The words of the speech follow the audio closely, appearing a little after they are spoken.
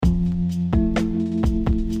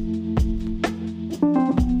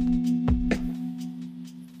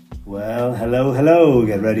Hello, hello.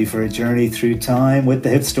 Get ready for a journey through time with the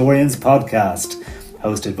Hipstorians podcast,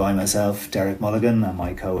 hosted by myself, Derek Mulligan, and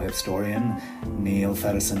my co-hipstorian, Neil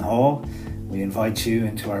Fedderson Hall. We invite you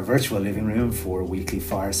into our virtual living room for weekly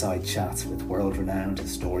fireside chats with world-renowned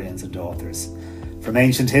historians and authors. From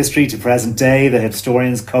ancient history to present day, the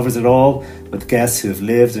Hipstorians covers it all with guests who have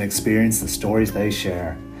lived and experienced the stories they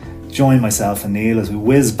share. Join myself and Neil as we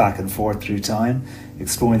whiz back and forth through time,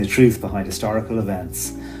 exploring the truth behind historical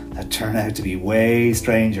events that turn out to be way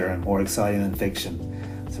stranger and more exciting than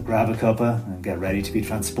fiction. So grab a cuppa and get ready to be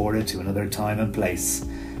transported to another time and place.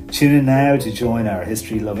 Tune in now to join our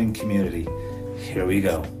history-loving community. Here we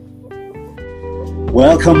go.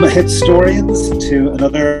 Welcome, Hipstorians, to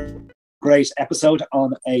another great episode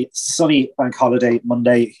on a sunny bank holiday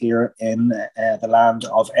Monday here in the land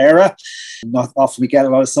of Éire. Not often we get a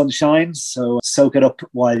lot of sunshine, so soak it up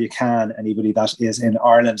while you can, anybody that is in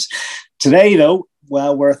Ireland. Today, though,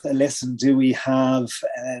 well worth a listen. Do we have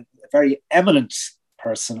a very eminent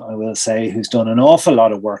person, I will say, who's done an awful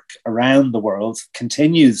lot of work around the world,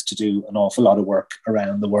 continues to do an awful lot of work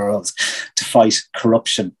around the world to fight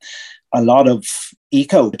corruption. A lot of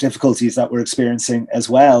eco difficulties that we're experiencing as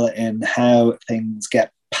well in how things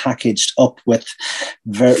get packaged up with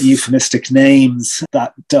very euphemistic names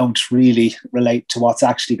that don't really relate to what's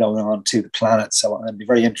actually going on to the planet. So I'm going to be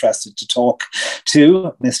very interested to talk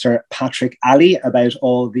to Mr. Patrick Alley about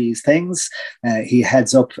all these things. He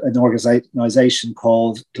heads up an organisation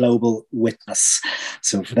called Global Witness.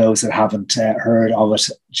 So for those that haven't heard of it,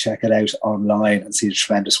 check it out online and see the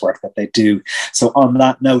tremendous work that they do. So on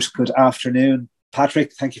that note, good afternoon,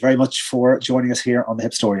 Patrick. Thank you very much for joining us here on the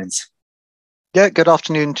Hipstorians. Yeah, good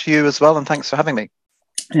afternoon to you as well, and thanks for having me.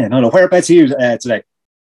 Yeah, no. Whereabouts are you today?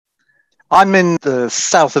 I'm in the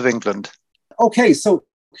south of England. Okay, so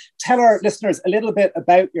tell our listeners a little bit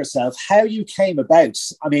about yourself, how you came about.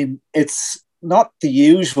 I mean, it's not the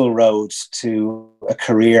usual road to a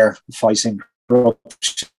career fighting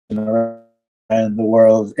corruption around the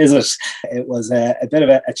world, is it? It was a bit of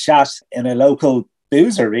a chat in a local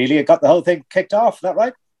boozer, really. It got the whole thing kicked off, is that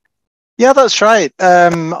right? Yeah, that's right.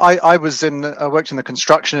 I worked in the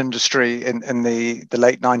construction industry in the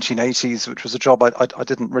late 1980s, which was a job I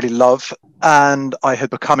didn't really love. And I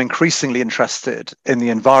had become increasingly interested in the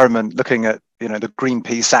environment, looking at, the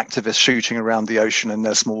Greenpeace activists shooting around the ocean in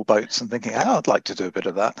their small boats and thinking, oh, I'd like to do a bit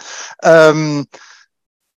of that.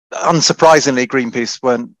 Unsurprisingly, Greenpeace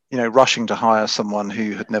weren't, rushing to hire someone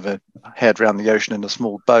who had never headed around the ocean in a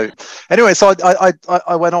small boat. Anyway, so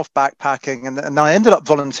I went off backpacking, and I ended up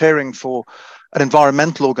volunteering for an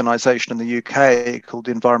environmental organisation in the UK called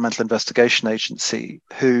the Environmental Investigation Agency,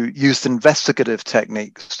 who used investigative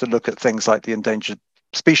techniques to look at things like the endangered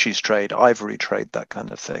species trade, ivory trade, that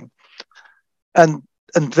kind of thing. And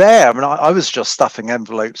there, I was just stuffing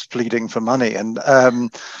envelopes, pleading for money,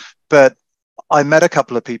 but I met a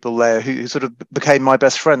couple of people there who sort of became my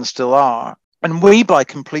best friends, still are. And we, by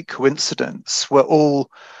complete coincidence, were all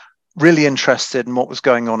really interested in what was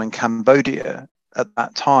going on in Cambodia at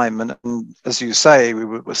that time. And as you say, we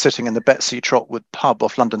were sitting in the Betsy Trotwood pub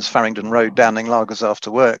off London's Farringdon Road, downing lagers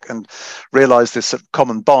after work, and realised this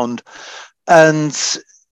common bond. And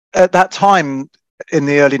at that time, in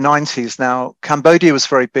the early 90s now, Cambodia was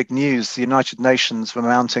very big news. The United Nations were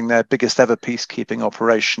mounting their biggest ever peacekeeping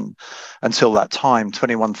operation until that time,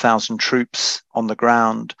 21,000 troops on the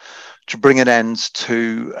ground to bring an end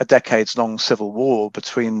to a decades-long civil war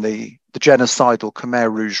between the genocidal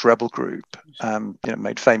Khmer Rouge rebel group,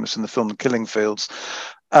 made famous in the film The Killing Fields,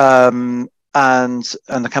 and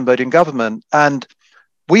the Cambodian government. And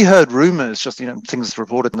we heard rumours, just things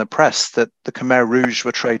reported in the press, that the Khmer Rouge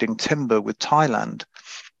were trading timber with Thailand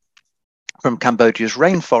from Cambodia's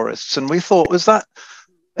rainforests. And we thought, was that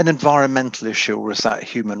an environmental issue or is that a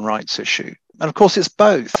human rights issue? And of course, it's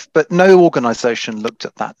both. But no organisation looked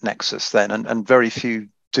at that nexus then, and very few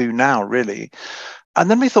do now, really. And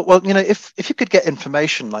then we thought, well, if you could get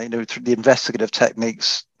information like through the investigative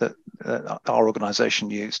techniques that our organisation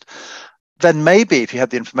used, then maybe if you had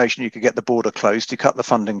the information, you could get the border closed, you cut the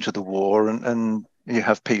funding to the war, and you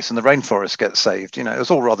have peace and the rainforest gets saved. It was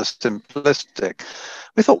all rather simplistic.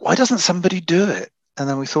 We thought, why doesn't somebody do it? And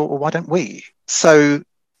then we thought, well, why don't we? So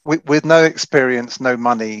with no experience, no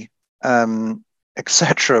money,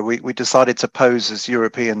 etc., we decided to pose as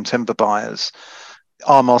European timber buyers,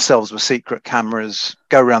 arm ourselves with secret cameras,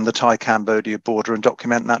 go around the Thai-Cambodia border and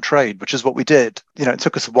document that trade, which is what we did. It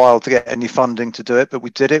took us a while to get any funding to do it, but we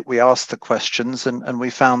did it. We asked the questions, and we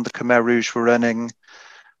found the Khmer Rouge were earning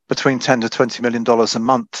between $10 to $20 million a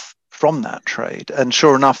month from that trade. And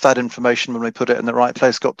sure enough, that information, when we put it in the right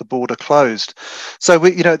place, got the border closed. So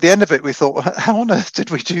we, you know, at the end of it, we thought, how on earth did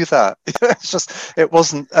we do that? It's just, it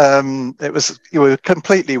wasn't, it was, you were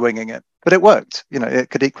completely winging it, but it worked. You know, it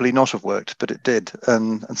could equally not have worked, but it did.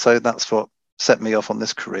 And so that's what set me off on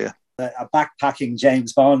this career. A backpacking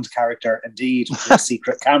James Bond character, indeed, with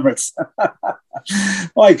secret cameras.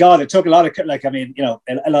 My God, it took a lot of, like, I mean, you know,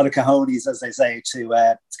 a lot of cojones, as they say,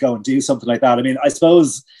 to go and do something like that. I mean, I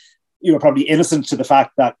suppose you were probably innocent to the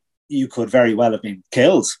fact that you could very well have been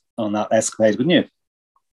killed on that escapade, wouldn't you?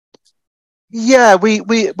 Yeah, we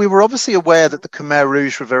were obviously aware that the Khmer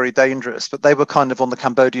Rouge were very dangerous, but they were kind of on the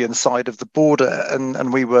Cambodian side of the border,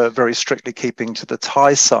 and we were very strictly keeping to the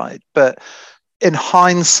Thai side. But in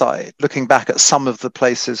hindsight, looking back at some of the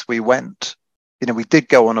places we went, you know, we did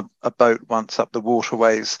go on a boat once up the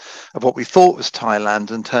waterways of what we thought was Thailand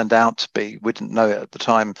and turned out to be, we didn't know it at the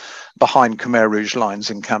time, behind Khmer Rouge lines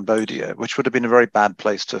in Cambodia, which would have been a very bad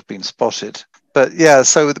place to have been spotted. But yeah,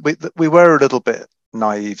 so we were a little bit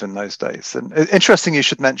naive in those days. And interesting you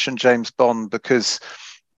should mention James Bond, because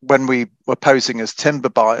when we were posing as timber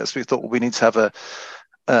buyers, we thought, well, we need to have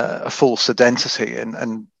a false identity.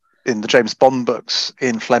 And in the James Bond books,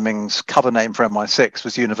 Ian Fleming's cover name for MI6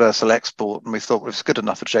 was Universal Export, and we thought, well, if it's good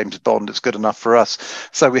enough for James Bond, it's good enough for us.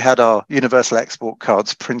 So we had our Universal Export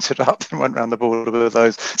cards printed up and went around the border with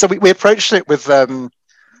those. So we approached it with, you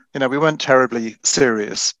know, we weren't terribly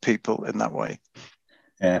serious people in that way.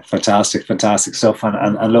 Yeah, fantastic stuff,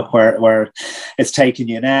 and look where it's taken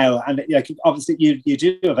you now. And like, obviously, you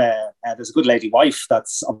do have there's a good lady wife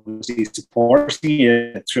that's obviously supporting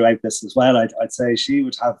you throughout this as well. I'd say she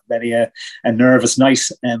would have many a nervous night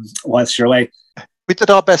whilst you're away. We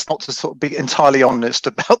did our best not to sort of be entirely honest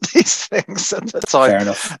about these things at the time. Fair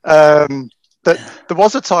enough. But there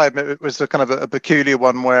was a time, it was a kind of a peculiar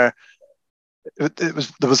one, where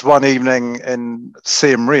there was one evening in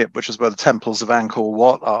Siem Reap, which is where the temples of Angkor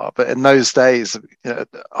Wat are. But in those days, you know,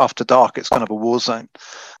 after dark, it's kind of a war zone.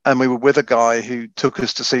 And we were with a guy who took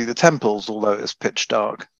us to see the temples, although it was pitch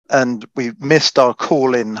dark. And we missed our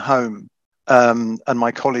call in home. And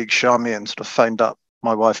my colleague Charmian sort of phoned up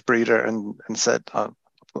my wife Breda and said, I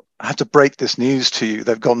had to break this news to you.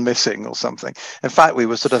 They've gone missing or something. In fact, we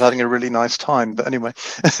were sort of having a really nice time. But anyway.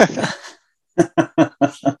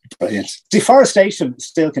 Brilliant. Deforestation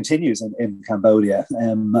still continues in Cambodia,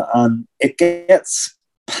 and it gets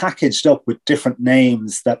packaged up with different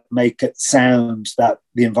names that make it sound that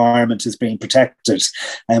the environment is being protected,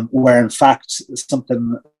 where in fact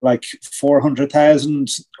something like 400,000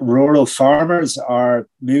 rural farmers are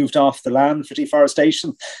moved off the land for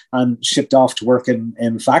deforestation and shipped off to work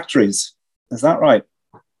in factories. Is that right?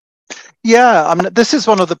 Yeah, I mean, this is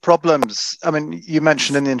one of the problems. I mean, you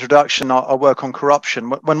mentioned in the introduction our work on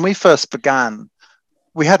corruption. When we first began,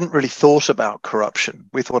 we hadn't really thought about corruption.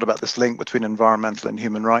 We thought about this link between environmental and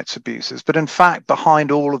human rights abuses. But in fact,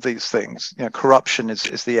 behind all of these things, you know, corruption is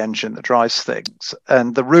the engine that drives things.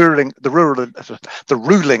 And the ruling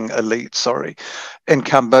elite, in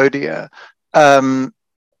Cambodia,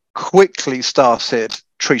 quickly started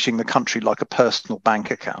treating the country like a personal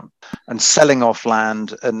bank account and selling off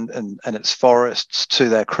land and its forests to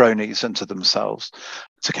their cronies and to themselves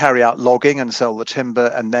to carry out logging and sell the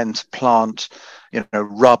timber, and then to plant, you know,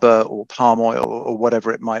 rubber or palm oil or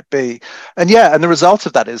whatever it might be. And yeah, and the result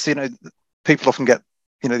of that is, you know, people often get,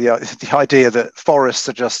 you know, the idea that forests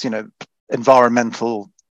are just, you know,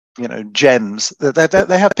 environmental, you know, gems.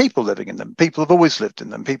 They have people living in them. People have always lived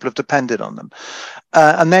in them. People have depended on them,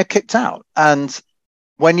 and they're kicked out. And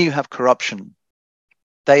when you have corruption,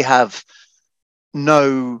 they have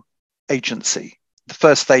no agency. The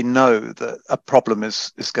first they know that a problem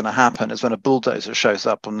is going to happen is when a bulldozer shows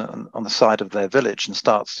up on the side of their village and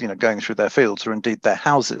starts, you know, going through their fields or indeed their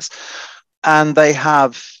houses. And they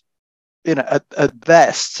have, you know, at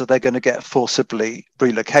best, so they're going to get forcibly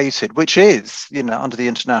relocated, which is, you know, under the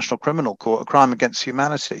International Criminal Court, a crime against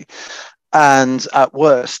humanity. And at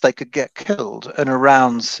worst, they could get killed. And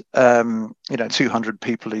around, you know, 200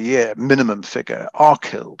 people a year, minimum figure, are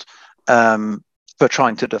killed for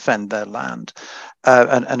trying to defend their land.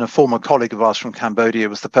 And a former colleague of ours from Cambodia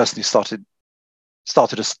was the person who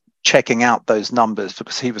started us checking out those numbers,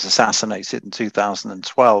 because he was assassinated in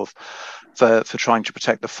 2012 for trying to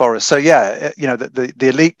protect the forest. So yeah, you know, the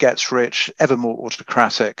elite gets rich, ever more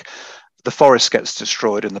autocratic, the forest gets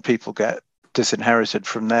destroyed, and the people get disinherited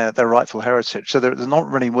from their rightful heritage. So there's not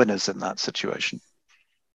really winners in that situation.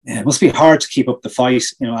 Yeah, it must be hard to keep up the fight,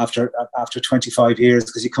 you know, after 25 years,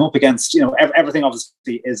 because you come up against, you know, everything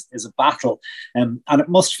obviously is a battle, and it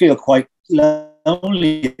must feel quite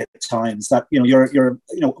lonely at times that, you know, you're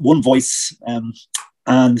you know, one voice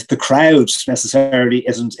and the crowd necessarily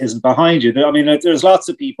isn't behind you. I mean, there's lots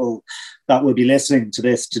of people that will be listening to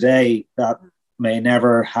this today that may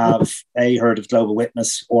never have heard of Global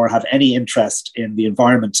Witness or have any interest in the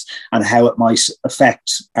environment and how it might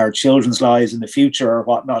affect our children's lives in the future or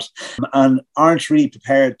whatnot, and aren't really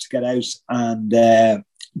prepared to get out and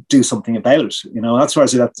do something about it. That's why I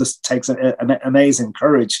say that just takes an amazing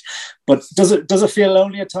courage. But does it feel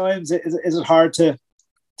lonely at times? Is it hard to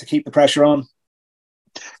keep the pressure on?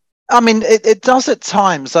 I mean, it does at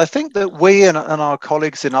times. I think that we and our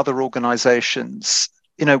colleagues in other organizations,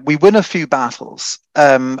 we win a few battles,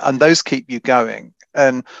 and those keep you going.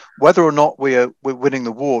 And whether or not we're winning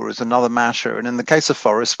the war is another matter. And in the case of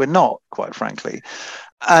forests, we're not, quite frankly.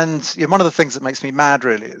 And one of the things that makes me mad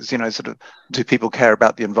really is, sort of, do people care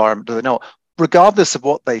about the environment? Do they not? Regardless of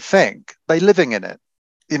what they think, they're living in it.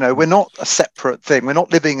 We're not a separate thing. We're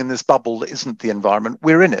not living in this bubble that isn't the environment.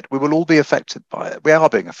 We're in it. We will all be affected by it. We are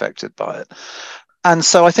being affected by it. And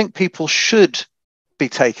so I think people should be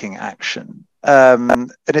taking action.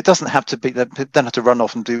 And it doesn't have to be, they don't have to run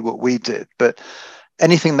off and do what we did, but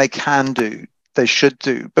anything they can do, they should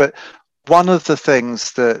do. But one of the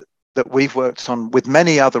things that we've worked on with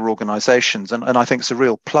many other organizations, and I think it's a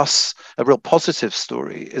real positive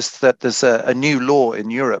story, is that there's a new law in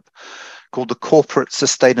Europe called the Corporate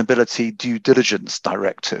Sustainability Due Diligence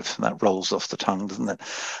Directive. And that rolls off the tongue, doesn't it?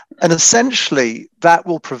 And essentially, that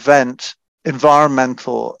will prevent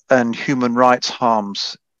environmental and human rights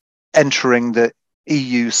harms entering the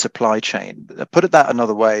EU supply chain. Put it that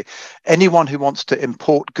another way, anyone who wants to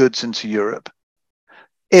import goods into Europe,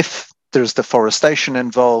 if there's deforestation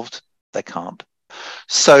involved, they can't.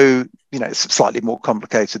 So, it's slightly more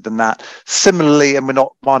complicated than that. Similarly, and we're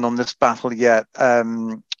not won on this battle yet,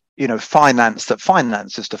 finance that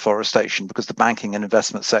finances deforestation, because the banking and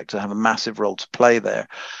investment sector have a massive role to play there.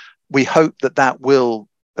 We hope that will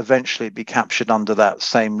eventually be captured under that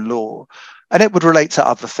same law. And it would relate to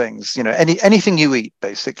other things, anything you eat,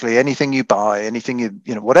 basically, anything you buy, anything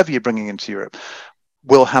whatever you're bringing into Europe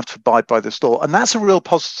will have to abide by this law. And that's a real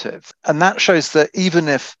positive. And that shows that even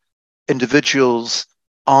if individuals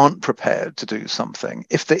aren't prepared to do something,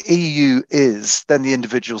 if the EU is, then the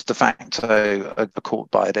individuals de facto are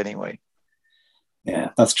caught by it anyway. Yeah,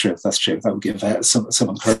 that's true. That would give some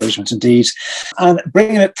encouragement indeed. And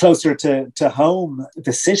bringing it closer to home,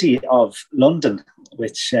 the city of London,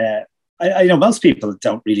 which I know most people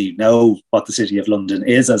don't really know what the city of London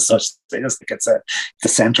is as such. They just think it's the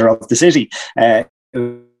centre of the city.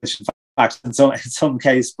 In fact, in some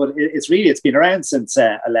case, but it's been around since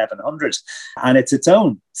 1100, and it's its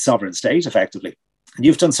own sovereign state, effectively. And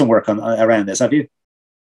you've done some work around this, have you?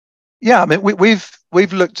 Yeah, I mean,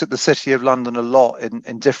 we've looked at the city of London a lot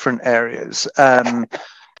in different areas, and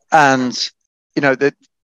the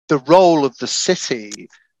role of the city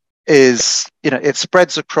is, it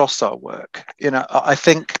spreads across our work. I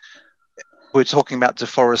think we're talking about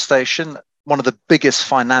deforestation. One of the biggest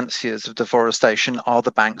financiers of deforestation are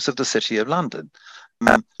the banks of the City of London,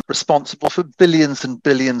 responsible for billions and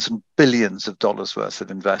billions and billions of dollars worth of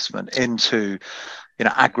investment into,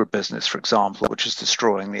 agribusiness, for example, which is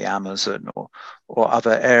destroying the Amazon or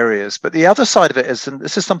other areas. But the other side of it is, and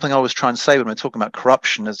this is something I always try and say when we're talking about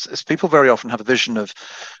corruption, is people very often have a vision of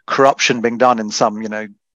corruption being done in some,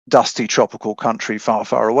 dusty tropical country far,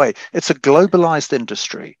 far away. It's a globalized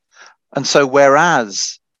industry. And so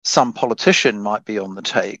whereas some politician might be on the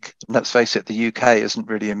take, and let's face it, the UK isn't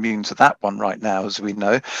really immune to that one right now, as we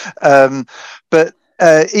know. But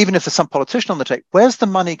even if there's some politician on the take, where's the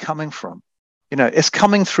money coming from? It's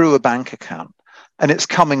coming through a bank account, and it's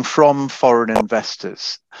coming from foreign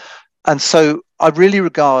investors. And so I really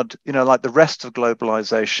regard, like the rest of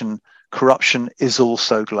globalization, corruption is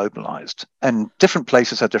also globalized, and different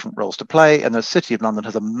places have different roles to play, and the City of London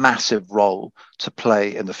has a massive role to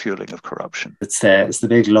play in the fueling of corruption. It's the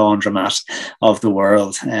big laundromat of the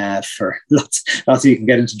world for lots you can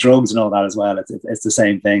get into drugs and all that as well. It's the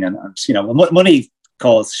same thing, and money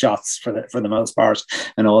calls shots for the most part,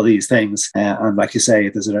 and all these things. And like you say,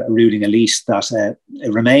 there's a ruling elite that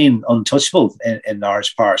remain untouchable in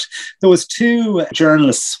large part. There was 2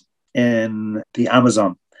 journalists in the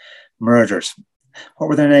Amazon murdered. What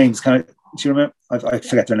were their names? Do you remember? I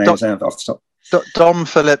forget their names now off the top. Dom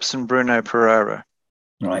Phillips and Bruno Pereira.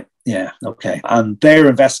 Right. Yeah. Okay. And they're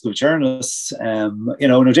investigative journalists.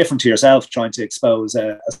 No different to yourself, trying to expose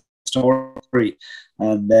a story,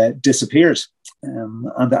 and disappeared.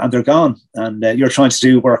 And they're gone. And you're trying to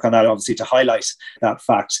do work on that, obviously, to highlight that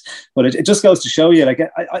fact. But it just goes to show you, like,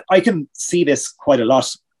 I can see this quite a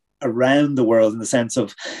lot around the world, in the sense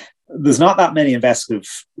of there's not that many investigative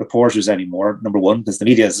reporters anymore. Number one, because the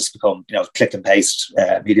media has just become, click and paste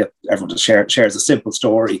media. Everyone just shares a simple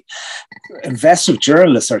story. Investigative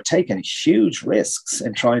journalists are taking huge risks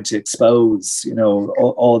in trying to expose,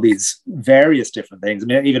 all these various different things. I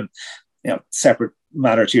mean, even, separate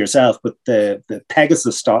matter to yourself, but the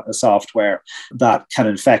Pegasus software that can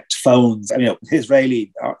infect phones. I mean, the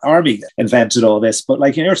Israeli army invented all this, but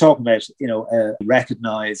like you're talking about, a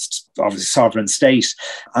recognized, obviously, sovereign state,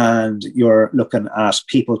 and you're looking at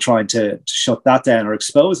people trying to shut that down or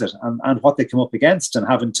expose it, and what they come up against, and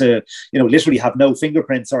having to, literally have no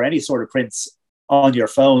fingerprints or any sort of prints on your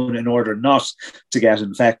phone in order not to get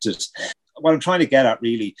infected. What I'm trying to get at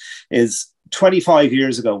really is 25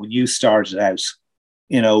 years ago when you started out,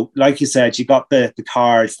 like you said, you got the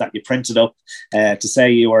cards that you printed up to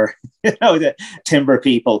say you were, the timber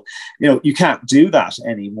people. You can't do that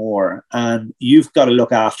anymore. And you've got to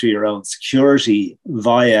look after your own security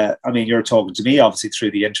via, I mean, you're talking to me, obviously,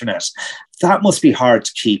 through the internet. That must be hard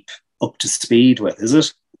to keep up to speed with, is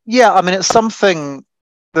it? Yeah, I mean, it's something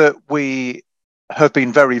that we have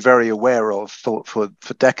been very, very aware of for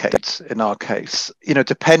decades in our case.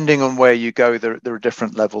 Depending on where you go, there are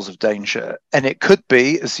different levels of danger. And it could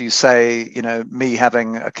be, as you say, me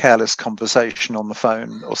having a careless conversation on the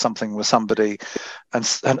phone or something with somebody,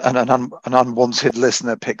 and an unwanted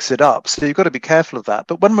listener picks it up. So you've got to be careful of that.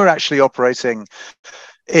 But when we're actually operating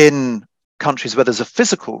in countries where there's a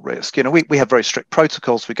physical risk, we have very strict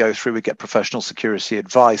protocols we go through. We get professional security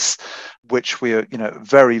advice, which we are,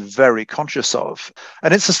 very, very conscious of.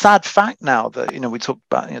 And it's a sad fact now that, we talked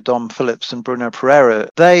about Dom Phillips and Bruno Pereira.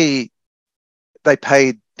 They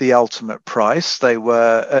paid the ultimate price. They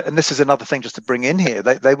were, and this is another thing just to bring in here.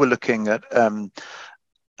 They were looking at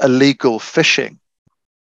illegal fishing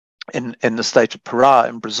in the state of Pará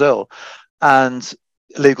in Brazil, and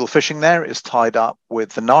illegal fishing there is tied up with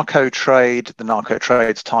the narco trade. The narco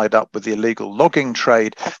trade's tied up with the illegal logging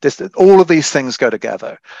trade. All of these things go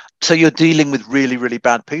together. So you're dealing with really, really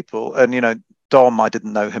bad people. And, Dom, I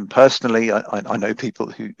didn't know him personally. I know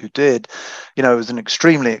people who did. Was an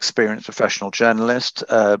extremely experienced professional journalist.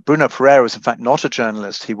 Bruno Pereira was, in fact, not a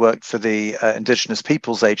journalist. He worked for the Indigenous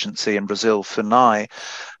Peoples Agency in Brazil, FUNAI.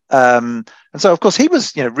 And so, of course, he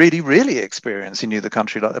was, really, really experienced. He knew the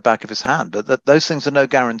country like the back of his hand. But those things are no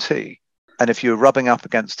guarantee. And if you're rubbing up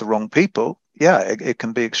against the wrong people, it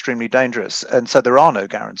can be extremely dangerous. And so there are no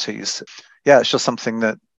guarantees. Yeah, it's just something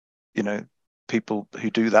that, people who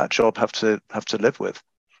do that job have to live with.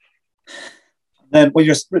 Then when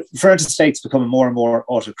you're referring to states becoming more and more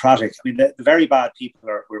autocratic, I mean, the very bad people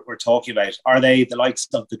we're talking about, are they the likes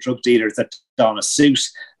of the drug dealers that don a suit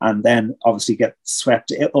and then obviously get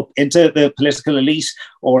swept up into the political elite?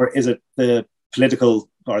 Or is it the political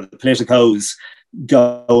or the politicos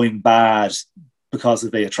going bad because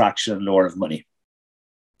of the attraction and lure of money?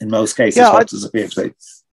 In most cases, what does it appear to be?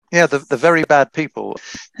 Yeah, the very bad people.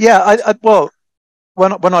 Yeah, well,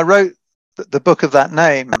 when I wrote the book of that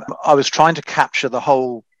name, I was trying to capture the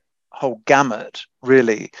whole gamut,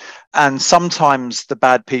 really. And sometimes the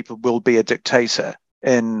bad people will be a dictator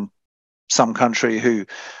in some country who,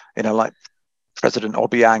 like President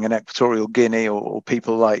Obiang in Equatorial Guinea, or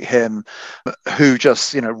people like him, who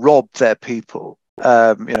just, rob their people,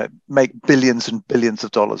 make billions and billions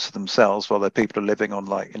of dollars for themselves while their people are living on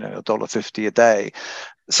 $1.50 a day.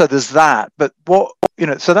 So there's that. But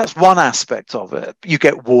so that's one aspect of it. You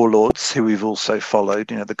get warlords who we've also followed.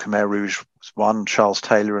 The Khmer Rouge was one, Charles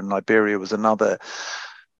Taylor in Liberia was another.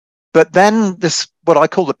 But then this, what I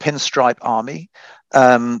call the pinstripe army,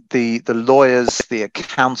 the lawyers, the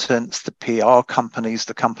accountants, the PR companies,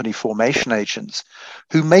 the company formation agents,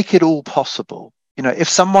 who make it all possible. If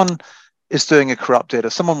someone is doing a corrupt deal,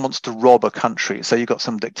 if someone wants to rob a country, so you've got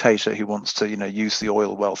some dictator who wants to, use the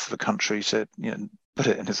oil wealth of the country to, put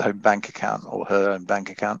it in his own bank account or her own bank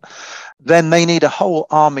account, then they need a whole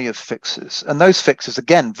army of fixers. And those fixers,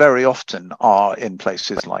 again, very often are in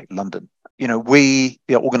places like London.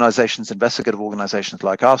 Organizations, investigative organizations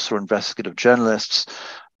like us, or investigative journalists,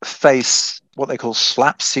 face what they call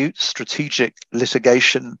SLAP suits, strategic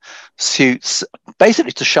litigation suits,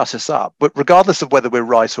 basically to shut us up. But regardless of whether we're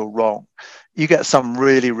right or wrong, you get some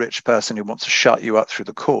really rich person who wants to shut you up through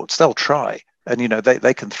the courts, they'll try. And,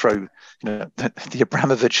 they can throw, the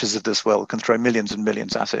Abramoviches of this world can throw millions and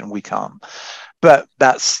millions at it, and we can't. But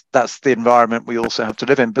that's the environment we also have to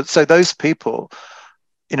live in. But so those people,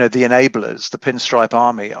 the enablers, the pinstripe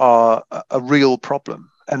army, are a real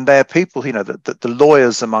problem. And they're people, that the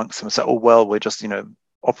lawyers amongst them say, oh, well, we're just,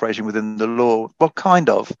 operating within the law. Well, kind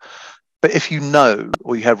of. But if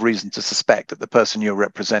or you have reason to suspect that the person you're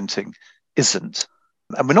representing isn't,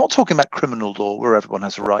 And we're not talking about criminal law where everyone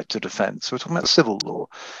has a right to defense. We're talking about civil law.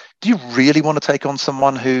 Do you really want to take on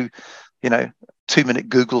someone who, 2-minute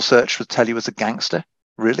Google search would tell you is a gangster?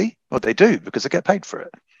 Really? Well, they do, because they get paid for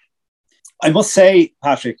it. I must say,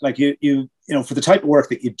 Patrick, like you for the type of work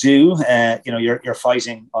that you do, you're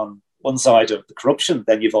fighting on one side of the corruption.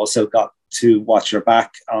 Then you've also got to watch your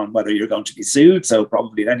back on whether you're going to be sued. So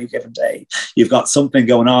probably at any given day, you've got something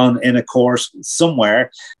going on in a court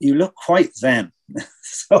somewhere. You look quite zen.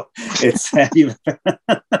 So it's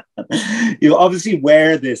you obviously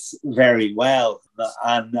wear this very well,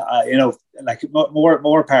 and like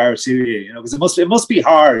more power to you. Because it must be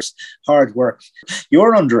hard work.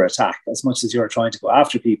 You're under attack as much as you're trying to go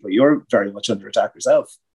after people. You're very much under attack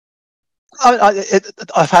yourself.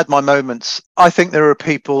 I've had my moments. I think there are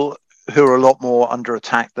people who are a lot more under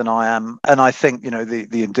attack than I am. And I think,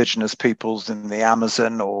 the indigenous peoples in the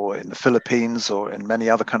Amazon or in the Philippines or in many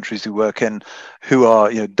other countries who work in, who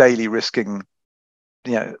are, daily risking,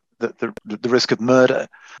 the risk of murder,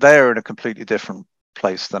 they're in a completely different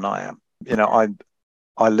place than I am.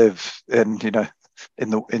 I live in, I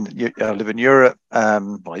live in Europe. I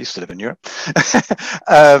used to live in Europe.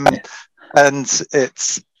 And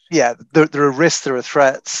it's, there are risks, there are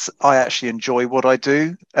threats. I actually enjoy what I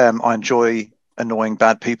do. I enjoy annoying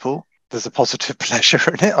bad people. There's a positive pleasure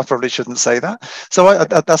in it. I probably shouldn't say that. So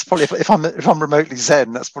that's probably, if I'm remotely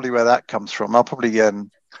zen, that's probably where that comes from. I'll probably,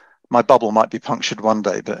 my bubble might be punctured one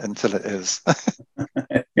day, but until it is.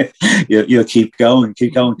 You'll keep going.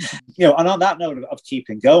 And on that note of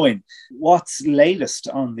keeping going, what's latest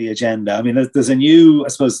on the agenda? I mean, there's a new, I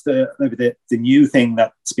suppose, maybe the new thing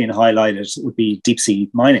that's been highlighted would be deep sea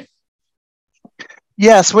mining.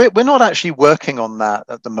 Yes, we're not actually working on that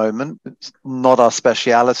at the moment. It's not our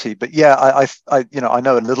speciality, but I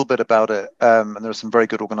know a little bit about it, and there are some very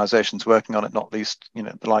good organisations working on it, not least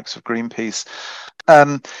the likes of Greenpeace.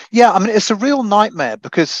 It's a real nightmare,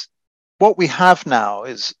 because what we have now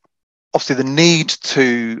is obviously the need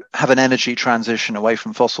to have an energy transition away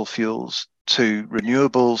from fossil fuels to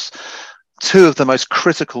renewables. Two of the most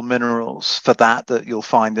critical minerals for that you'll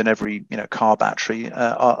find in every car battery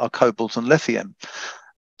are cobalt and lithium.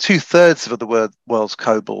 2/3 of the world's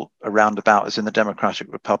cobalt around about is in the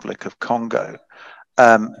Democratic Republic of Congo,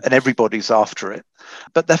 and everybody's after it,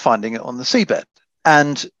 but they're finding it on the seabed.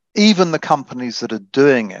 And even the companies that are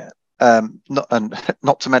doing it,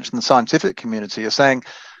 not to mention the scientific community, are saying,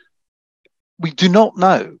 we do not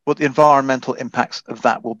know what the environmental impacts of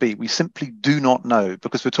that will be. We simply do not know,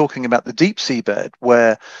 because we're talking about the deep seabed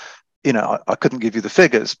where, I couldn't give you the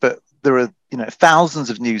figures, but there are,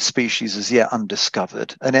 thousands of new species as yet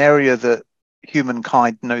undiscovered, an area that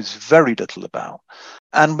humankind knows very little about.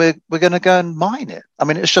 And we're going to go and mine it. I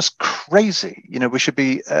mean, it's just crazy. We should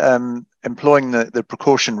be employing the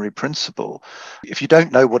precautionary principle. If you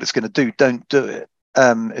don't know what it's going to do, don't do it.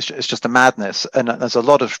 It's just a madness, and there's a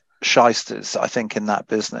lot of shysters, I think, in that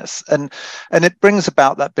business, and it brings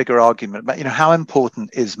about that bigger argument about how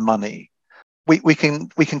important is money. We can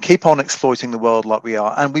keep on exploiting the world like we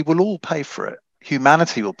are, and we will all pay for it.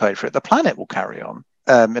 Humanity will pay for it. The planet will carry on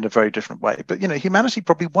in a very different way, but humanity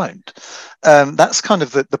probably won't. That's kind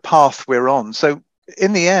of the path we're on. So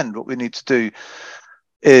in the end, what we need to do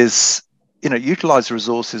is utilize the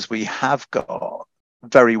resources we have got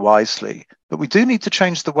very wisely, but we do need to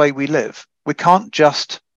change the way we live. We can't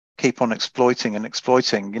just keep on exploiting, and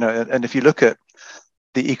if you look at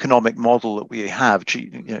the economic model that we have,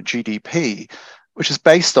 GDP, which is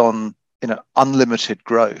based on unlimited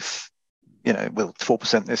growth,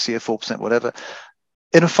 4% this year, 4% whatever,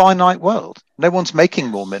 in a finite world. No one's making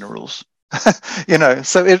more minerals.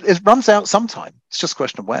 So it runs out sometime. It's just a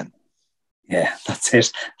question of when. Yeah, that's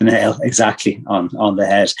it. The nail exactly on the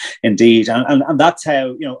head, indeed. And that's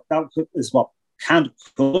how, that is what could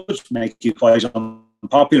make you quite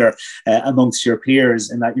unpopular amongst your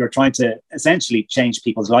peers, in that you're trying to essentially change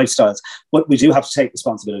people's lifestyles. But we do have to take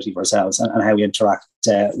responsibility for ourselves and how we interact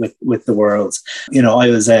with the world. I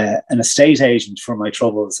was an estate agent for my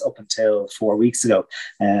troubles up until 4 weeks ago,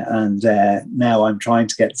 and now I'm trying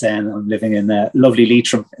to get zen. I'm living in lovely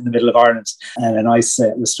Leitrim in the middle of Ireland, and a nice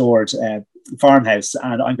restored farmhouse,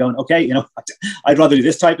 and I'm going, okay, I'd rather do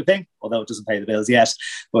this type of thing, although it doesn't pay the bills yet,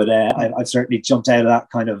 but I've certainly jumped out of that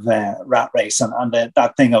kind of rat race, and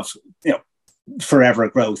that thing of forever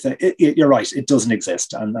growth. You're right, it doesn't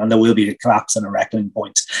exist, and there will be a collapse and a reckoning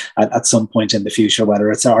point at some point in the future, whether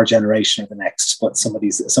it's our generation or the next, but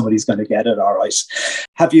somebody's going to get it all right.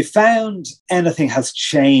 Have you found anything has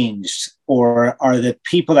changed, or are the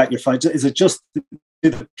people that you're finding, is it just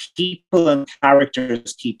the people and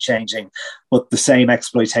characters keep changing, but the same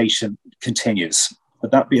exploitation continues? Would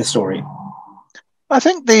that be a story? I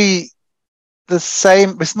think the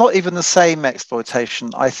same, it's not even the same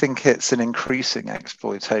exploitation. I think it's an increasing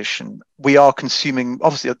exploitation. We are consuming,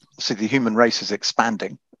 obviously the human race is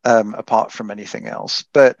expanding, apart from anything else,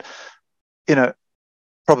 but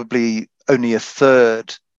probably only a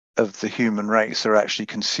third of the human race are actually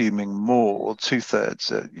consuming more.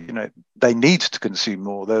 2/3 they need to consume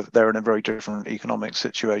more. They're in a very different economic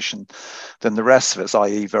situation than the rest of us,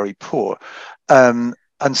 i.e. very poor, and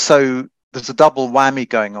so there's a double whammy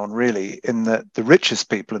going on, really, in that the richest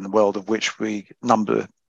people in the world, of which we number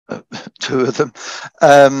two of them,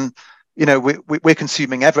 we're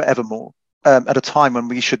consuming ever more, at a time when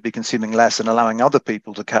we should be consuming less and allowing other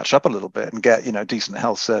people to catch up a little bit and get, decent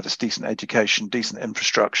health service, decent education, decent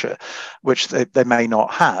infrastructure, which they may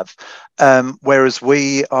not have. Whereas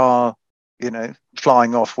we are,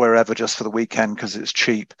 flying off wherever just for the weekend because it's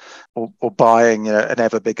cheap, or buying an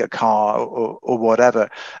ever bigger car or whatever.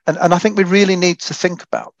 And I think we really need to think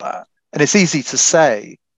about that. And it's easy to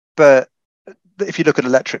say, but if you look at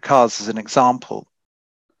electric cars as an example,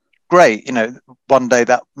 great, one day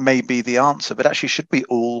that may be the answer, but actually, should we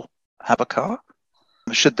all have a car?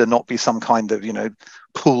 Should there not be some kind of,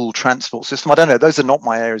 pool transport system? I don't know. Those are not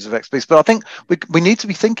my areas of expertise, but I think we need to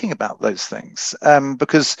be thinking about those things,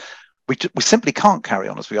 because we simply can't carry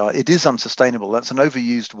on as we are. It is unsustainable. That's an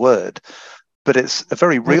overused word, but it's a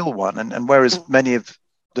very real one. And whereas many of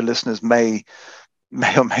the listeners may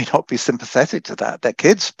or may not be sympathetic to that, their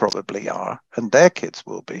kids probably are, and their kids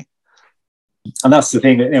will be. And that's the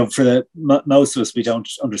thing, for most of us, we don't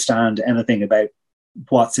understand anything about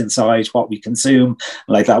what's inside what we consume.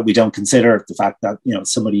 Like that, we don't consider the fact that,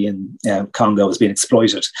 somebody in Congo is being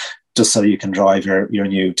exploited just so you can drive your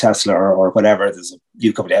new Tesla or whatever. There's a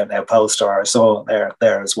new company out now, Polestar, I saw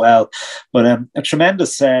there as well. But a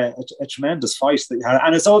tremendous fight that you had.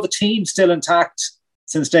 And is all the team still intact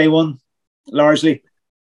since day one, largely?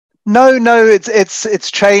 No,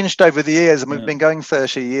 it's changed over the years, and we've been going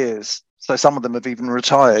 30 years. So some of them have even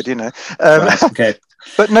retired, Right, okay.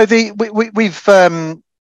 But no, we've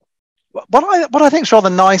what I think is rather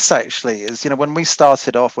nice, actually, is when we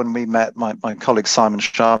started off, when we met my colleague Simon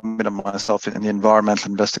Sharman and myself in the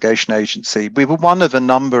Environmental Investigation Agency, we were one of a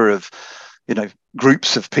number of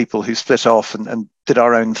groups of people who split off and did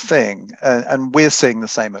our own thing, and we're seeing the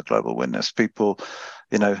same at Global Witness. People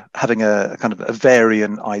having a kind of a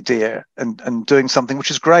variant idea and doing something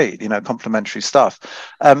which is great, complementary stuff.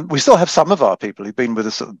 We still have some of our people who've been with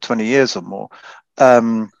us 20 years or more. But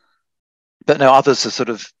no, others have sort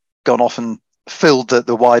of gone off and filled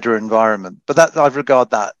the wider environment. But that, I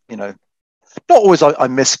regard that, not always I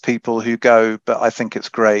miss people who go, but I think it's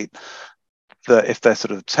great that if they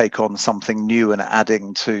sort of take on something new and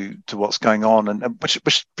adding to what's going on, and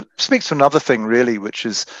which speaks to another thing, really, which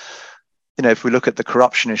is, if we look at the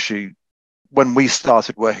corruption issue, when we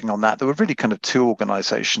started working on that, there were really kind of two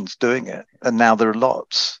organizations doing it, and now there are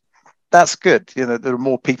lots. That's good. There are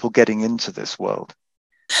more people getting into this world.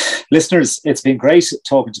 Listeners, it's been great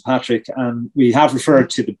talking to Patrick, and we have referred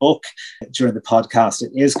to the book during the podcast.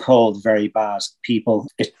 It is called Very Bad People.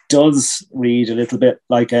 It does read a little bit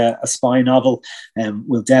like a spy novel, and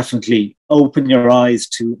will definitely open your eyes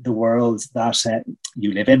to the world that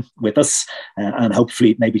you live in with us, and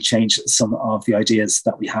hopefully maybe change some of the ideas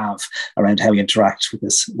that we have around how we interact with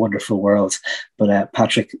this wonderful world. But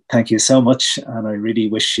Patrick, thank you so much, and I really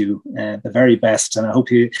wish you the very best, and I hope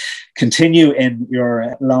you continue in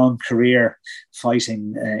your long career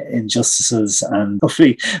fighting injustices, and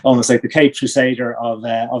hopefully almost like the Cape Crusader of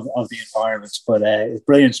the environment. But it's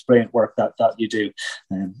brilliant work that you do.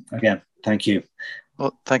 Again, thank you.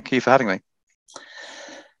 Well, thank you for having me.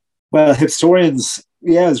 Well, Hipstorians,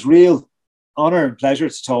 it's real honor and pleasure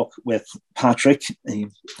to talk with Patrick.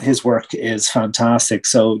 His work is fantastic.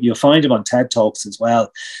 So you'll find him on TED Talks as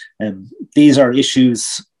well. These are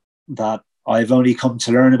issues that I've only come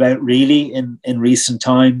to learn about really in recent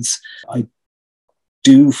times. I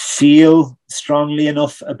do feel strongly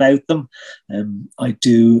enough about them. I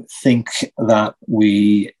do think that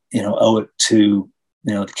we, owe it to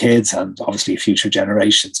the kids and obviously future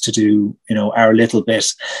generations to do, our little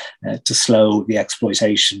bit to slow the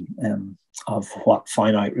exploitation of what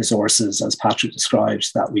finite resources, as Patrick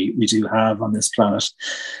describes, that we do have on this planet.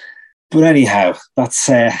 But anyhow,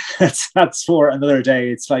 that's for another day.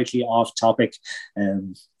 It's slightly off topic.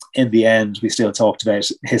 In the end, we still talked about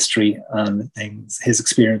history and things, his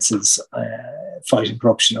experiences fighting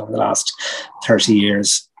corruption over the last 30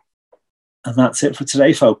 years. And that's it for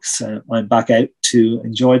today, folks. I'm back out to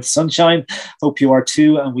enjoy the sunshine. Hope you are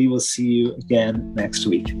too, and we will see you again next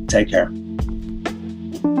week. Take care.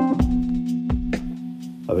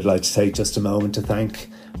 I would like to take just a moment to thank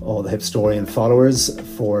all the Hipstorian followers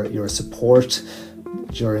for your support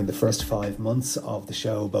during the first 5 months of the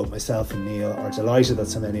show. Both myself and Neil are delighted that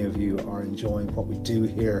so many of you are enjoying what we do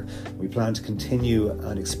here. We plan to continue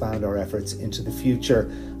and expand our efforts into the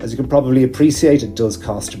future. As you can probably appreciate, it does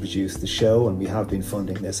cost to produce the show, and we have been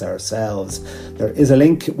funding this ourselves. There is a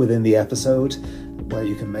link within the episode where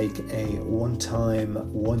you can make a one-time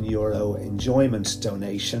 €1 enjoyment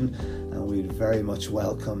donation, and we'd very much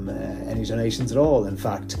welcome any donations at all. In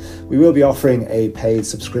fact, we will be offering a paid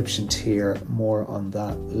subscription tier, more on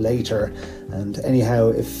that later. And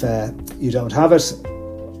anyhow, if you don't have it,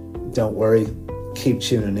 don't worry, keep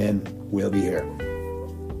tuning in, we'll be here.